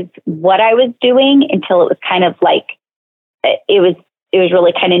realize what I was doing until it was kind of like, it was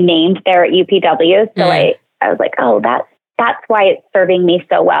really kind of named there at UPW. So I was like, oh, that's why it's serving me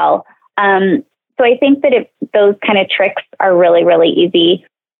so well. So I think that those kind of tricks are really, really easy.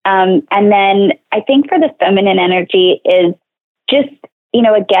 And then I think for the feminine energy is just,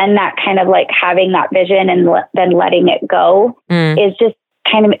 again, that kind of like having that vision and then letting it go is just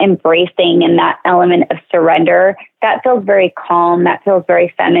kind of embracing in that element of surrender. That feels very calm. That feels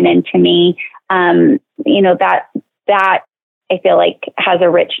very feminine to me. That I feel like has a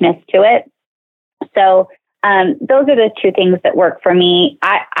richness to it. So those are the two things that work for me.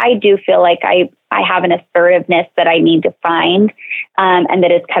 I do feel like I have an assertiveness that I need to find, and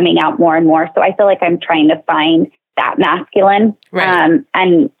that is coming out more and more. So I feel like I'm trying to find that masculine. Right.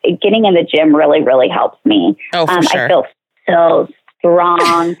 And getting in the gym really, really helps me. Oh, for sure. I feel so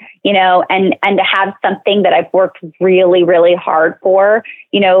strong, and to have something that I've worked really, really hard for,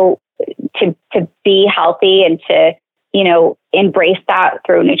 to be healthy and to, embrace that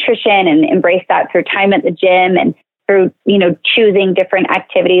through nutrition and embrace that through time at the gym and through, choosing different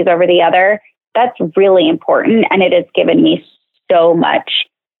activities over the other. That's really important. And it has given me so much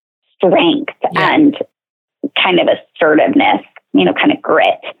strength and kind of assertiveness, kind of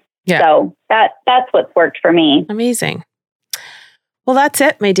grit. Yeah. So that's what's worked for me. Amazing. Well, that's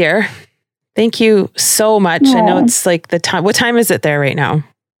it, my dear. Thank you so much. I know it's like the time. What time is it there right now?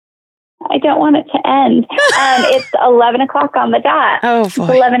 I don't want it to end. It's 11 o'clock on the dot. Oh, boy.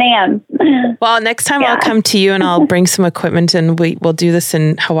 It's 11 a.m. Well, next time I'll come to you and I'll bring some equipment and we'll do this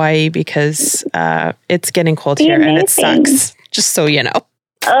in Hawaii because it's getting cold here and it sucks. Just so you know.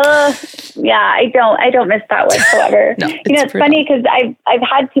 Yeah, I don't miss that whatsoever. No, it's funny because I've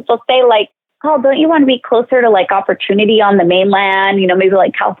had people say like, oh, don't you want to be closer to like opportunity on the mainland? Maybe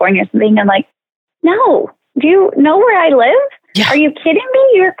like California or something. I'm like, no. Do you know where I live? Yeah. Are you kidding me?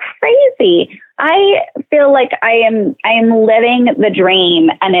 You're crazy. I feel like I am living the dream,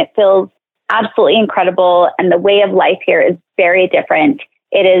 and it feels absolutely incredible. And the way of life here is very different.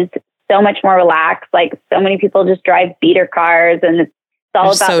 It is so much more relaxed. Like so many people just drive beater cars, and it's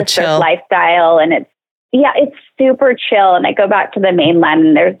all about the surf lifestyle. And it's super chill. And I go back to the mainland,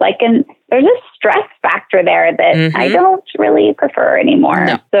 and there's a stress factor there that I don't really prefer anymore.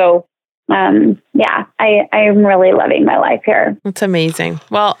 No. So I am really loving my life here. That's amazing.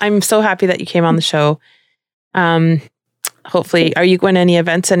 Well, I'm so happy that you came on the show. Hopefully, are you going to any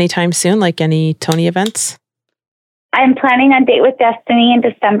events anytime soon? Like any Tony events? I'm planning on Date with Destiny in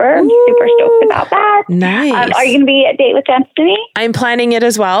December. I'm super stoked about that. Nice. Are you going to be at Date with Destiny? I'm planning it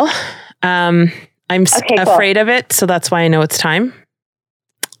as well. I'm afraid of it, so that's why I know it's time.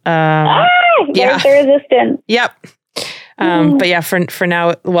 There's the resistance. Yep. But yeah, for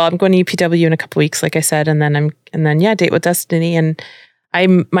now, well, I'm going to UPW in a couple weeks, like I said, and then Date with Destiny, and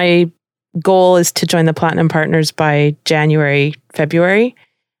my goal is to join the Platinum Partners by January, February,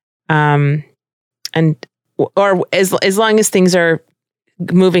 or as long as things are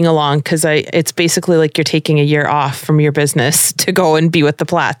moving along, because it's basically like you're taking a year off from your business to go and be with the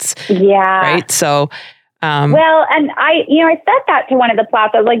Plats. Yeah. Right. So. Well, and I said that to one of the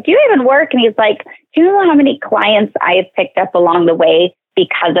Plats. I was like, do you even work? And he's like, do you know how many clients I've picked up along the way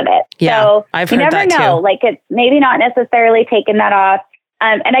because of it? Yeah, so I've heard that too. You never know. Like it's maybe not necessarily taking that off.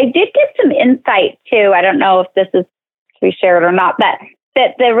 And I did get some insight too. I don't know if this is to be shared or not, but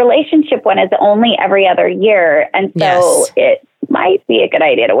that the relationship one is only every other year. And so it might be a good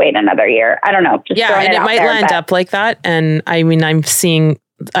idea to wait another year. I don't know. Just and it might land up like that. And I mean, I'm seeing,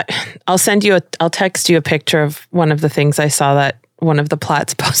 I'll text you a picture of one of the things I saw that one of the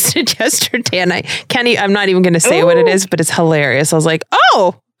plats posted yesterday. And I'm not even going to say what it is, but it's hilarious. I was like,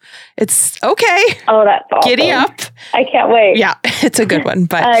 oh, it's okay. Oh, that's awesome. Giddy up. I can't wait. Yeah, it's a good one.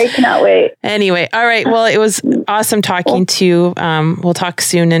 But I cannot wait. Anyway, all right. Well, it was awesome talking to you. We'll talk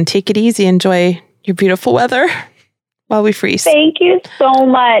soon and take it easy. Enjoy your beautiful weather while we freeze. Thank you so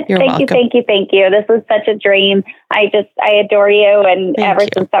much. You're welcome. Thank you. This was such a dream. I adore you. And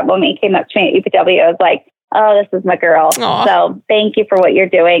since that woman came up to me at UPW, I was like, oh, this is my girl. Aww. So thank you for what you're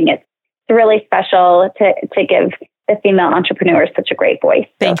doing. It's really special to give the female entrepreneurs such a great voice.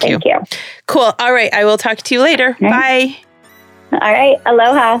 Thank you. Cool. All right. I will talk to you later. Right. Bye. All right.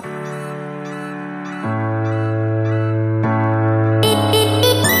 Aloha.